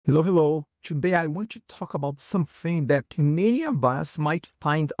Hello, hello. Today I want to talk about something that many of us might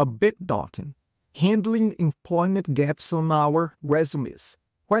find a bit daunting. Handling employment gaps on our resumes.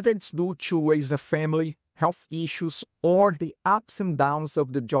 Whether it's due to raise a family, health issues, or the ups and downs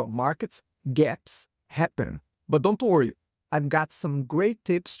of the job markets, gaps happen. But don't worry, I've got some great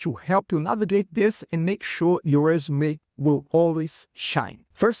tips to help you navigate this and make sure your resume will always shine.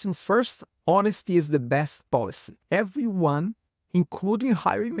 First things first, honesty is the best policy. Everyone, including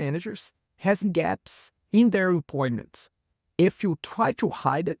hiring managers, has gaps in their employment. If you try to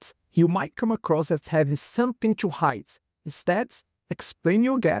hide it, you might come across as having something to hide. Instead, explain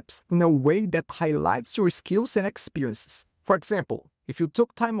your gaps in a way that highlights your skills and experiences. For example, if you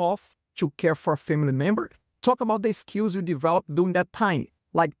took time off to care for a family member, talk about the skills you developed during that time,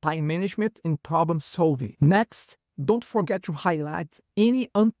 like time management and problem solving. Next, don't forget to highlight any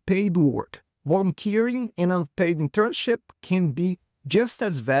unpaid work. Volunteering and unpaid internship can be just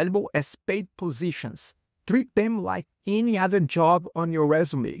as valuable as paid positions. Treat them like any other job on your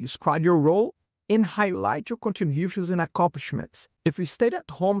resume. Describe your role and highlight your contributions and accomplishments. If you stayed at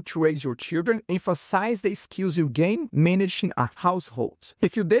home to raise your children, emphasize the skills you gained managing a household.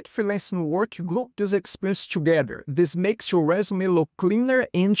 If you did freelancing work, you group this experience together. This makes your resume look cleaner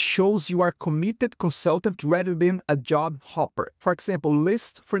and shows you are a committed consultant rather than a job hopper. For example,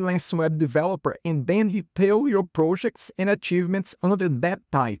 list freelance web developer and then detail your projects and achievements under that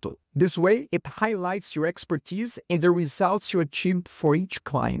title. This way, it highlights your expertise and the results you achieved for each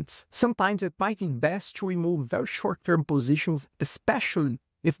client. Sometimes it might be best to remove very short-term positions, especially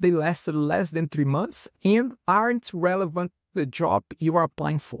if they lasted less than 3 months and aren't relevant to the job you are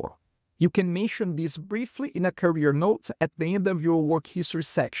applying for. You can mention this briefly in a career note at the end of your work history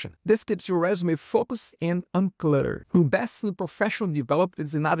section. This keeps your resume focused and uncluttered. Investing in professional development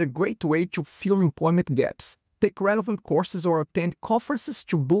is another great way to fill employment gaps. Take relevant courses or attend conferences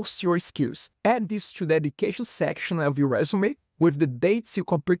to boost your skills. Add this to the education section of your resume with the dates you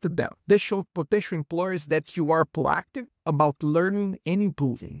completed them. This shows potential employers that you are proactive about learning and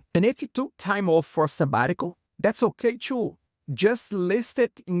improving. And if you took time off for a sabbatical, that's okay too. Just list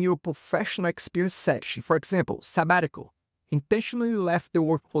it in your professional experience section. For example, sabbatical. Intentionally left the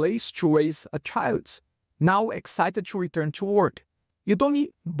workplace to raise a child. Now excited to return to work. You don't need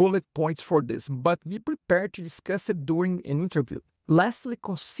bullet points for this, but be prepared to discuss it during an interview. Lastly,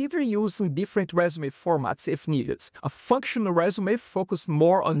 consider using different resume formats if needed. A functional resume focuses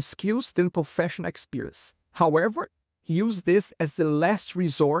more on skills than professional experience. However, use this as the last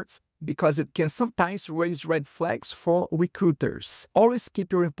resort because it can sometimes raise red flags for recruiters. Always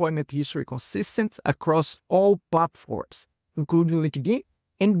keep your employment history consistent across all platforms, including LinkedIn,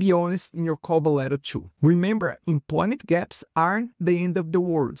 and be honest in your cover letter too. Remember, employment gaps aren't the end of the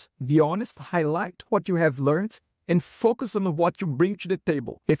world. Be honest, highlight what you have learned, and focus on what you bring to the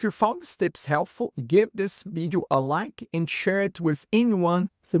table. If you found these tips helpful, give this video a like and share it with anyone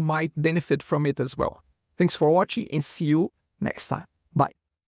who might benefit from it as well. Thanks for watching and see you next time. Bye.